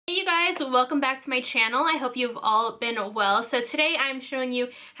guys, welcome back to my channel. I hope you've all been well. So today I'm showing you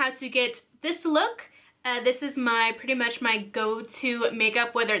how to get this look. This is pretty much my go-to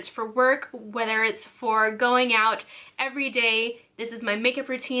makeup, whether it's for work, whether it's for going out every day. This is my makeup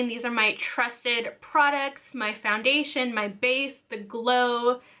routine. These are my trusted products, my foundation, my base, the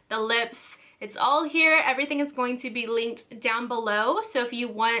glow, the lips. It's all here. Everything is going to be linked down below. So if you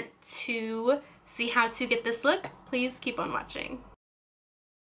want to see how to get this look, please keep on watching.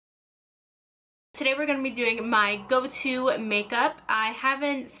 Today we're going to be doing my go-to makeup. I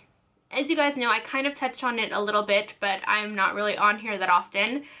haven't, as you guys know, I kind of touched on it a little bit, but I'm not really on here that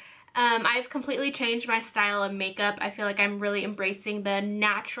often. I've completely changed my style of makeup. I feel like I'm really embracing the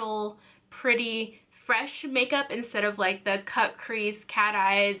natural, pretty, fresh makeup instead of like the cut crease, cat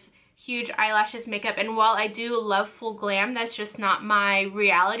eyes, huge eyelashes makeup. And while I do love full glam, that's just not my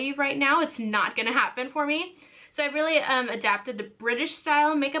reality right now. It's not gonna happen for me. So I really adapted the British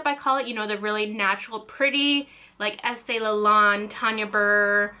style makeup, I call it, you know, the really natural, pretty, like Estee Lauder, Tanya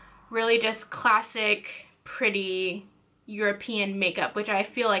Burr, really just classic, pretty European makeup, which I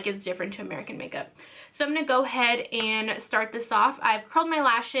feel like is different to American makeup. So I'm going to go ahead and start this off. I've curled my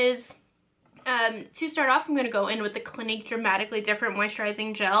lashes. To start off, I'm going to go in with the Clinique Dramatically Different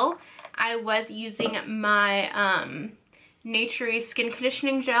Moisturizing Gel. I was using my Naturey Skin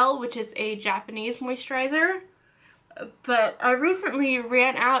Conditioning Gel, which is a Japanese moisturizer. But I recently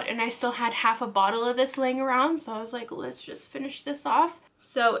ran out and I still had half a bottle of this laying around, so I was like, let's just finish this off.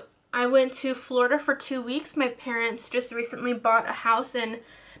 So I went to Florida for 2 weeks. My parents just recently bought a house in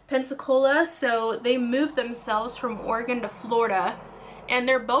Pensacola, so they moved themselves from Oregon to Florida. And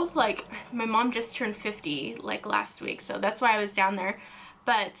they're both like, my mom just turned 50 like last week, so that's why I was down there.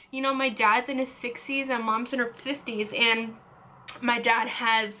 But, you know, my dad's in his 60s and mom's in her 50s, and my dad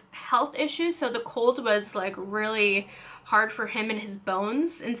has health issues, so the cold was like really hard for him and his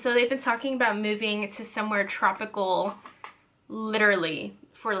bones. And so they've been talking about moving to somewhere tropical, literally,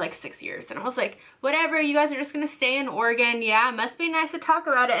 for like 6 years. And I was like, whatever, you guys are just gonna stay in Oregon. Yeah, it must be nice to talk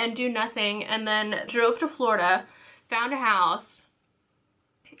about it and do nothing. And then drove to Florida, found a house.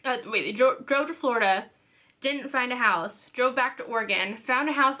 Drove to Florida, didn't find a house, drove back to Oregon, found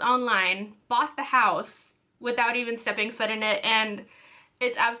a house online, bought the house without even stepping foot in it, and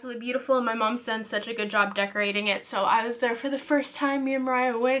it's absolutely beautiful. My mom's done such a good job decorating it. So I was there for the first time. Me and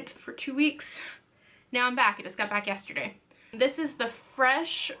Mariah went for 2 weeks. Now I'm back. I just got back yesterday. This is the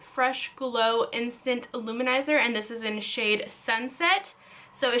Fresh Glow Instant Illuminizer, and this is in shade Sunset.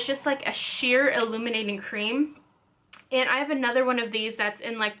 So it's just like a sheer illuminating cream. And I have another one of these that's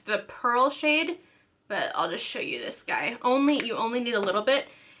in like the pearl shade, but I'll just show you this guy. You only need a little bit,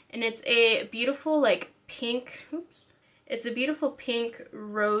 and it's a beautiful like pink, oops. It's a beautiful pink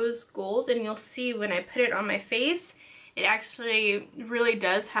rose gold, and you'll see when I put it on my face, it actually really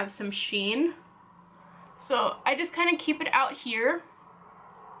does have some sheen. So I just kind of keep it out here.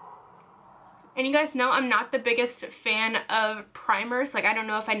 And you guys know I'm not the biggest fan of primers. Like, I don't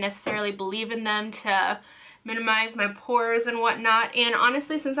know if I necessarily believe in them to minimize my pores and whatnot. And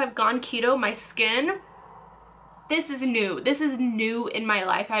honestly, since I've gone keto, my skin, this is new. This is new in my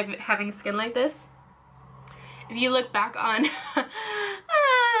life, having skin like this. If you look back on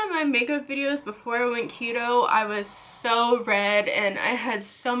my makeup videos before I went keto, I was so red and I had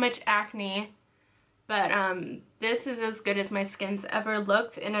so much acne. But this is as good as my skin's ever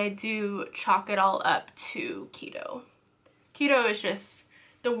looked, and I do chalk it all up to keto. Keto is just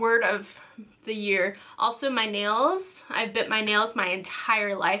the word of the year. Also, my nails. I've bit my nails my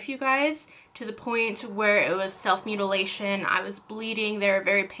entire life, you guys, to the point where it was self-mutilation. I was bleeding. They were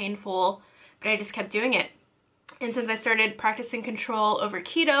very painful, but I just kept doing it. And since I started practicing control over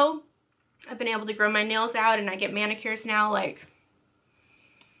keto, I've been able to grow my nails out, and I get manicures now. Like,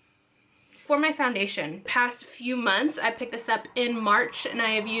 for my foundation, past few months, I picked this up in March, and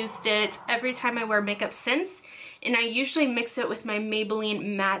I have used it every time I wear makeup since. And I usually mix it with my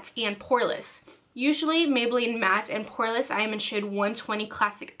Maybelline Matte and Poreless. Usually Maybelline Matte and Poreless, I am in shade 120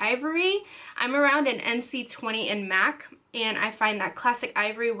 Classic Ivory. I'm around an NC20 in MAC, and I find that Classic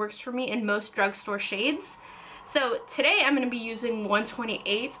Ivory works for me in most drugstore shades. So today I'm going to be using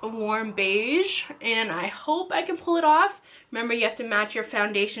 128 Warm Beige, and I hope I can pull it off. Remember, you have to match your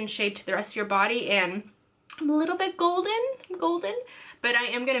foundation shade to the rest of your body, and I'm a little bit golden, but I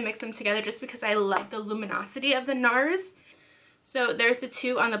am going to mix them together just because I love the luminosity of the NARS. So there's the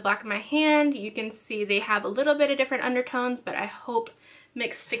two on the back of my hand. You can see they have a little bit of different undertones, but I hope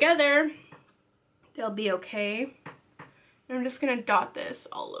mixed together they'll be okay. And I'm just going to dot this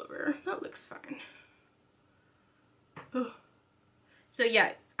all over. That looks fine. Ugh. So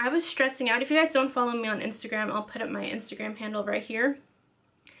yeah, I was stressing out. If you guys don't follow me on Instagram, I'll put up my Instagram handle right here.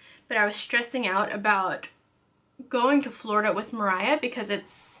 but I was stressing out about going to Florida with Mariah because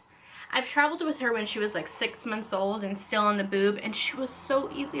I've traveled with her when she was like 6 months old and still on the boob, and she was so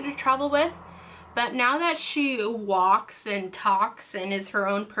easy to travel with. But now that she walks and talks and is her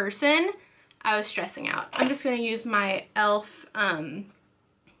own person, I was stressing out. I'm just going to use my e.l.f.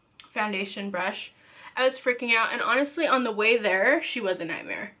 Foundation brush. I was freaking out, and honestly on the way there she was a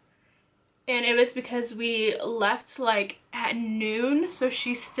nightmare. And it was because we left like at noon, so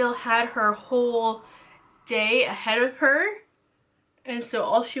she still had her whole day ahead of her. And so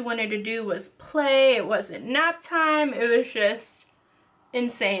all she wanted to do was play. It wasn't nap time. It was just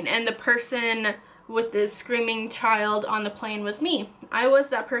insane. And the person with this screaming child on the plane was me. I was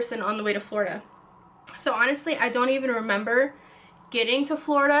that person on the way to Florida. So honestly, I don't even remember getting to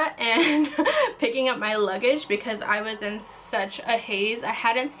Florida and picking up my luggage because I was in such a haze. I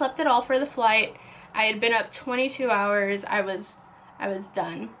hadn't slept at all for the flight. I had been up 22 hours. I was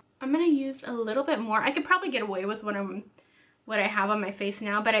done. I'm gonna use a little bit more. I could probably get away with what I have on my face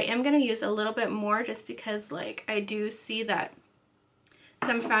now, but I am gonna use a little bit more just because like I do see that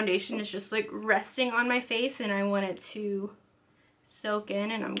some foundation is just like resting on my face and I want it to soak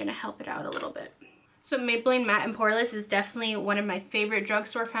in, and I'm gonna help it out a little bit. So Maybelline Matte and Poreless is definitely one of my favorite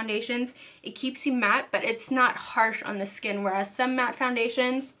drugstore foundations. It keeps you matte, but it's not harsh on the skin, whereas some matte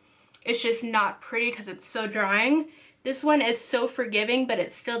foundations, it's just not pretty because it's so drying. This one is so forgiving, but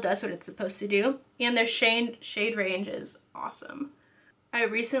it still does what it's supposed to do. And their shade range is awesome. I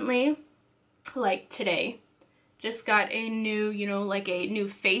recently, like today, just got a new, you know, like a new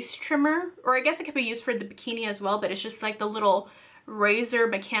face trimmer. Or I guess it could be used for the bikini as well, but it's just like the little razor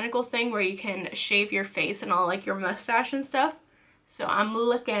mechanical thing where you can shave your face and all like your mustache and stuff. So I'm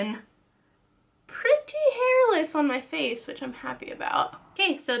looking pretty hairless on my face, which I'm happy about.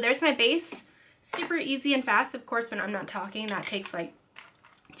 Okay, so there's my base. Super easy and fast. Of course, when I'm not talking, that takes like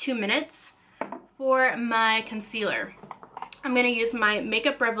 2 minutes. For my concealer, I'm going to use my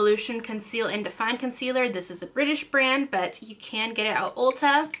Makeup Revolution Conceal and Define Concealer. This is a British brand, but you can get it at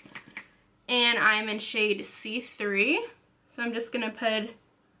Ulta. And I'm in shade C3. So I'm just going to put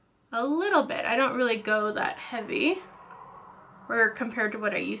a little bit. I don't really go that heavy or compared to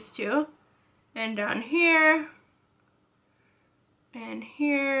what I used to. And down here. And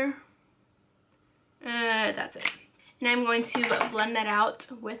here. That's it. And I'm going to blend that out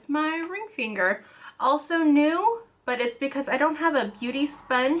with my ring finger. Also new, but it's because I don't have a beauty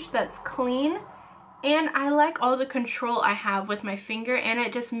sponge that's clean. And I like all the control I have with my finger, and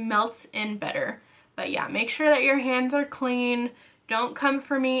it just melts in better. But yeah, make sure that your hands are clean. Don't come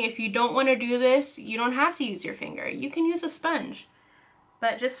for me. If you don't want to do this, you don't have to use your finger. You can use a sponge.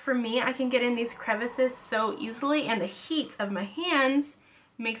 But just for me, I can get in these crevices so easily, and the heat of my hands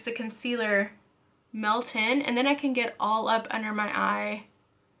makes the concealer melt in, and then I can get all up under my eye.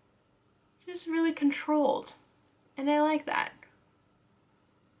 Just really controlled. And I like that.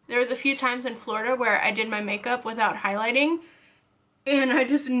 There was a few times in Florida where I did my makeup without highlighting, and I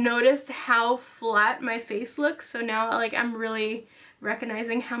just noticed how flat my face looks. So now like I'm really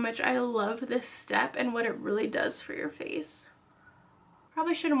recognizing how much I love this step and what it really does for your face.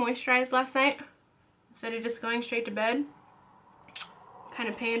 Probably should have moisturized last night instead of just going straight to bed. Kind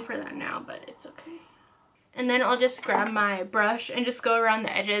of paying for that now, but it's okay. And then I'll just grab my brush and just go around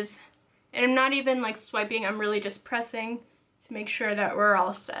the edges. And I'm not even like swiping, I'm really just pressing to make sure that we're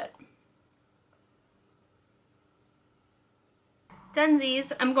all set.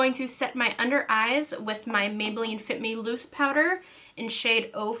 Dunsies, I'm going to set my under eyes with my Maybelline Fit Me Loose Powder in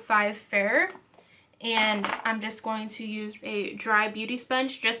shade 05 Fair. And I'm just going to use a dry beauty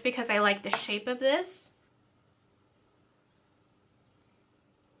sponge just because I like the shape of this.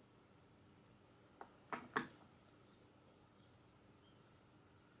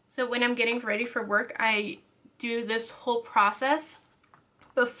 So when I'm getting ready for work, I do this whole process.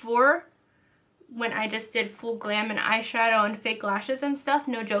 Before, when I just did full glam and eyeshadow and fake lashes and stuff,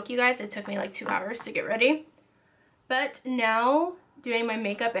 no joke you guys, it took me like 2 hours to get ready. But now, doing my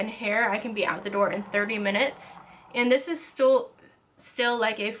makeup and hair, I can be out the door in 30 minutes. And this is still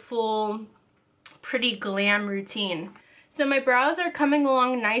like a full, pretty glam routine. So my brows are coming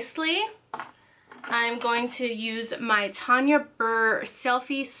along nicely. I'm going to use my Tanya Burr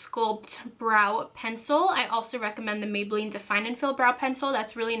Selfie Sculpt Brow Pencil. I also recommend the Maybelline Define and Fill Brow Pencil.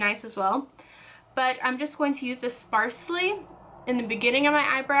 That's really nice as well. But I'm just going to use this sparsely in the beginning of my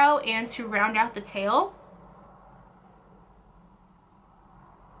eyebrow and to round out the tail.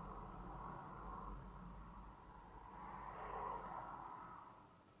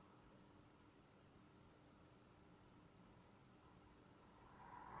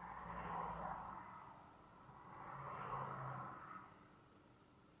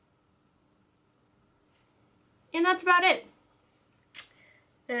 And that's about it.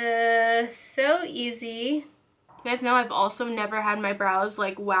 So easy. You guys know I've also never had my brows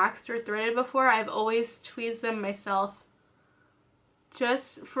like waxed or threaded before. I've always tweezed them myself.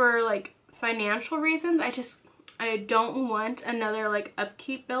 Just for like financial reasons. I don't want another like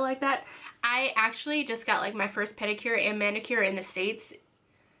upkeep bill like that. I actually just got like my first pedicure and manicure in the States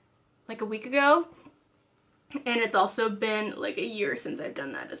like a week ago. And it's also been like a year since I've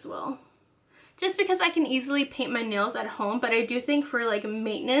done that as well. Just because I can easily paint my nails at home, but I do think for like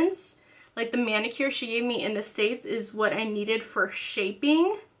maintenance, like the manicure she gave me in the States is what I needed for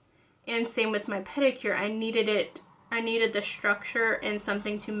shaping. And same with my pedicure. I needed the structure and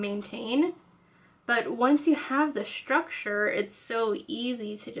something to maintain. But once you have the structure, it's so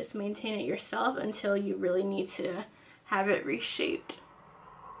easy to just maintain it yourself until you really need to have it reshaped.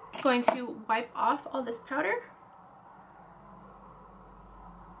 I'm going to wipe off all this powder.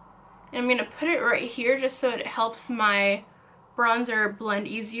 And I'm going to put it right here just so it helps my bronzer blend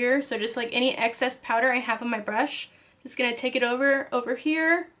easier. So just like any excess powder I have on my brush, just going to take it over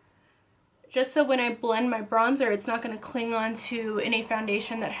here. Just so when I blend my bronzer, it's not going to cling on to any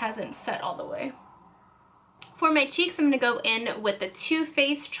foundation that hasn't set all the way. For my cheeks, I'm going to go in with the Too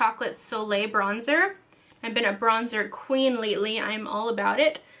Faced Chocolate Soleil bronzer. I've been a bronzer queen lately. I'm all about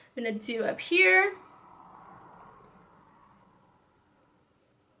it. I'm going to do up here.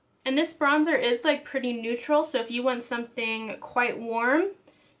 And this bronzer is like pretty neutral, so if you want something quite warm,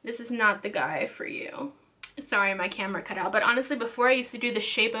 this is not the guy for you. Sorry, my camera cut out, but honestly before I used to do the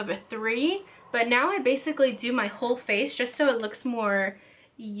shape of a 3, but now I basically do my whole face just so it looks more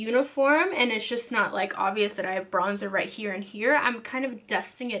uniform and it's just not like obvious that I have bronzer right here and here. I'm kind of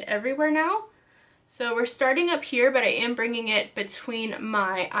dusting it everywhere now. So we're starting up here, but I am bringing it between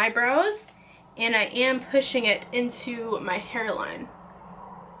my eyebrows and I am pushing it into my hairline.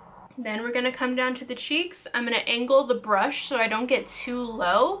 Then we're going to come down to the cheeks. I'm going to angle the brush so I don't get too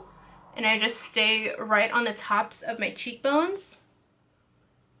low and I just stay right on the tops of my cheekbones.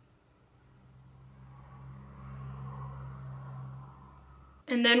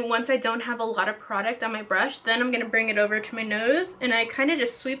 And then once I don't have a lot of product on my brush, then I'm going to bring it over to my nose and I kind of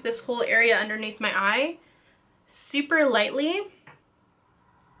just sweep this whole area underneath my eye super lightly.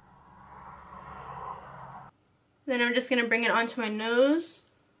 Then I'm just going to bring it onto my nose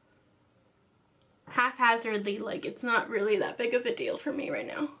haphazardly, like it's not really that big of a deal for me right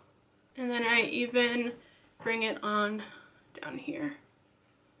now. And then I even bring it on down here.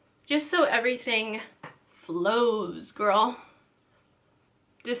 Just so everything flows, girl.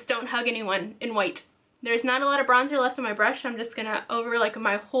 Just don't hug anyone in white. There's not a lot of bronzer left on my brush. I'm just gonna over like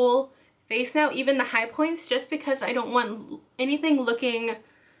my whole face now, even the high points, just because I don't want anything looking,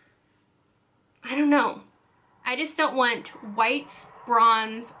 I don't know. I just don't want white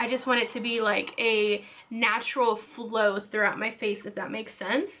bronze. I just want it to be like a natural flow throughout my face, if that makes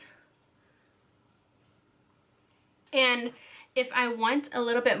sense. And if I want a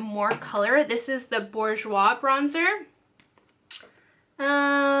little bit more color, this is the Bourjois bronzer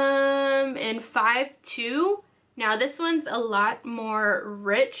in 5-2. Now this one's a lot more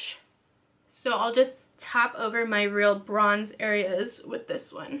rich, so I'll just top over my real bronze areas with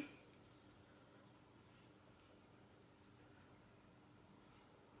this one.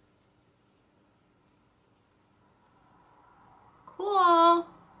 Cool.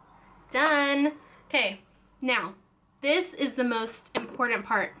 Done. Okay, now this is the most important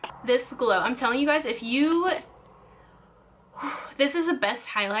part. This glow. I'm telling you guys, this is the best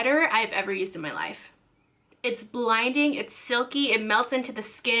highlighter I've ever used in my life. It's blinding, it's silky, it melts into the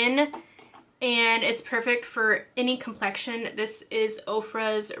skin, and it's perfect for any complexion. This is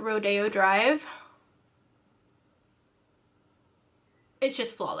Ofra's Rodeo Drive. It's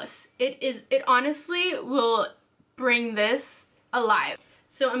just flawless. It honestly will bring this alive.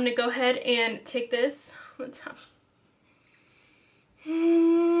 So I'm gonna go ahead and take this.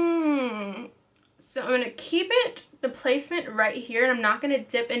 So I'm gonna keep it, the placement right here, and I'm not gonna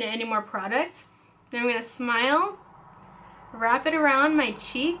dip into any more product. Then I'm gonna smile, wrap it around my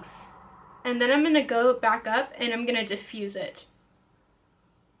cheeks, and then I'm gonna go back up and I'm gonna diffuse it.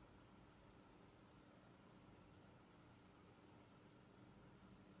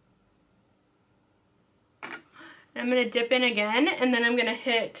 And I'm gonna dip in again, and then I'm gonna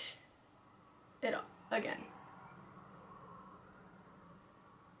hit it again.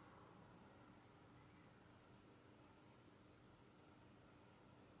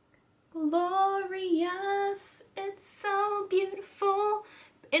 Glorious, it's so beautiful.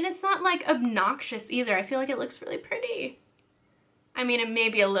 And it's not like obnoxious either. I feel like it looks really pretty. I mean, it may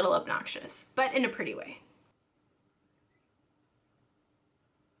be a little obnoxious, but in a pretty way.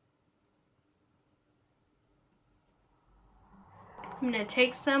 I'm going to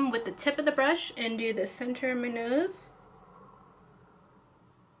take some with the tip of the brush and do the center of my nose.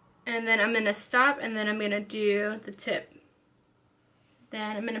 And then I'm going to stop, and then I'm going to do the tip.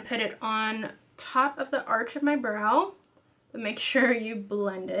 Then I'm going to put it on top of the arch of my brow, but make sure you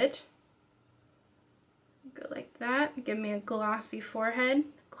blend it. Go like that. Give me a glossy forehead,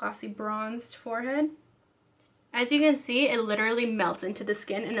 glossy bronzed forehead. As you can see, it literally melts into the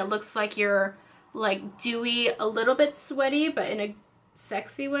skin, and it looks like you're like dewy, a little bit sweaty, but in a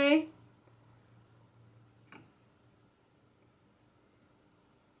sexy way.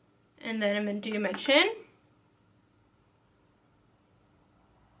 And then I'm going to do my chin.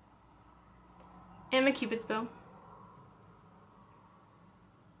 And my cupid's bow.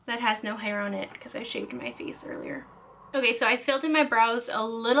 That has no hair on it because I shaved my face earlier. Okay, so I filled in my brows a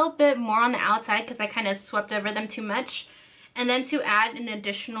little bit more on the outside because I kind of swept over them too much. And then to add an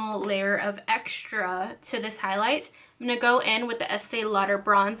additional layer of extra to this highlight, I'm going to go in with the Estee Lauder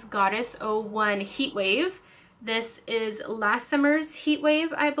Bronze Goddess 01 Heat Wave. This is last summer's Heat Wave,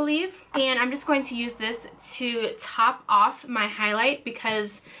 I believe. And I'm just going to use this to top off my highlight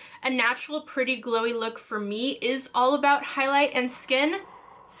because a natural, pretty, glowy look for me is all about highlight and skin.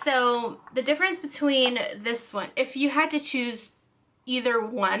 So the difference between this one, if you had to choose either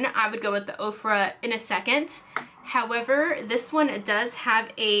one, I would go with the Ofra in a second. However, this one does have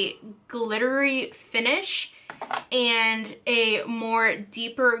a glittery finish and a more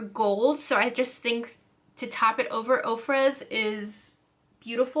deeper gold. So I just think to top it over, Ofra's is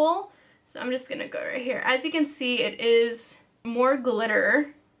beautiful. So I'm just gonna go right here. As you can see, it is more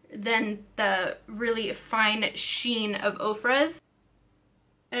glitter than the really fine sheen of Ofra's.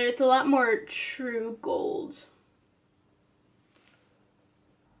 And it's a lot more true gold.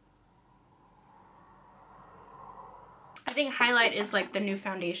 I think highlight is like the new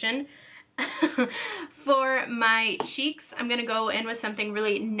foundation. For my cheeks, I'm gonna go in with something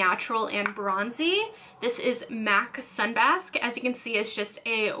really natural and bronzy. This is MAC Sunbask. As you can see, it's just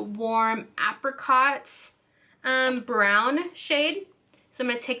a warm apricot brown shade. So I'm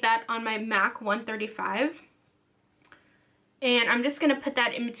gonna take that on my MAC 135. And I'm just gonna put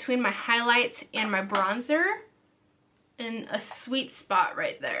that in between my highlights and my bronzer in a sweet spot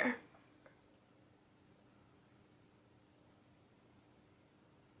right there.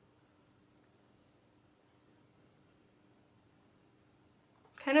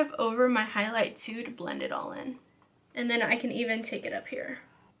 Kind of over my highlight too to blend it all in. And then I can even take it up here.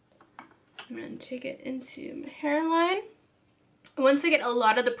 I'm gonna take it into my hairline. Once I get a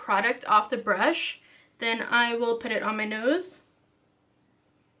lot of the product off the brush, then I will put it on my nose.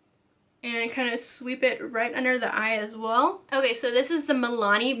 And kind of sweep it right under the eye as well. Okay, so this is the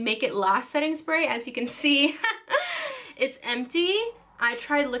Milani Make It Last setting spray. As you can see, it's empty. I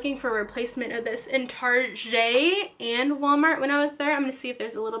tried looking for a replacement of this in Target and Walmart when I was there. I'm gonna see if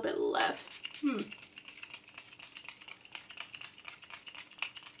there's a little bit left.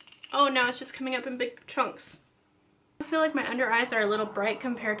 Oh, now it's just coming up in big chunks. I feel like my under eyes are a little bright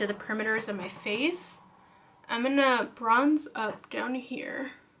compared to the perimeters of my face. I'm gonna bronze up down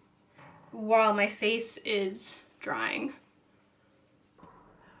here while my face is drying.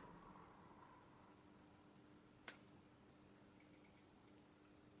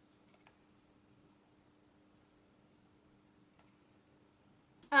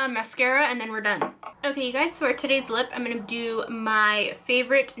 Mascara, and then we're done. Okay, you guys, for today's lip, I'm going to do my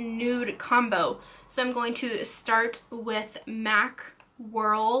favorite nude combo. So I'm going to start with MAC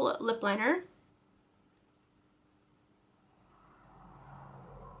Whirl Lip Liner.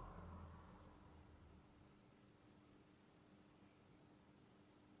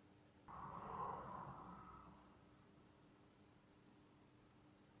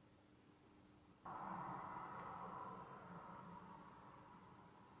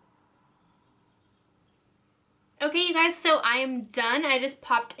 Okay, you guys, so I am done. I just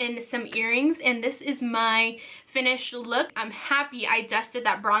popped in some earrings, and this is my finished look. I'm happy I dusted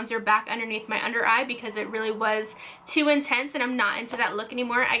that bronzer back underneath my under eye because it really was too intense, and I'm not into that look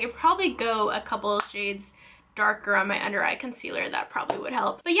anymore. I could probably go a couple of shades darker on my under eye concealer. That probably would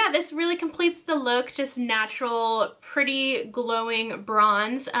help. But yeah, this really completes the look. Just natural, pretty, glowing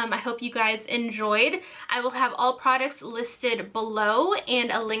bronze. I hope you guys enjoyed. I will have all products listed below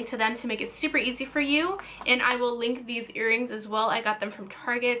and a link to them to make it super easy for you. And I will link these earrings as well. I got them from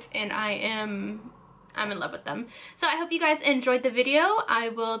Target, and I'm in love with them. So I hope you guys enjoyed the video. I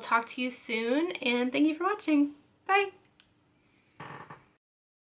will talk to you soon, and thank you for watching. Bye!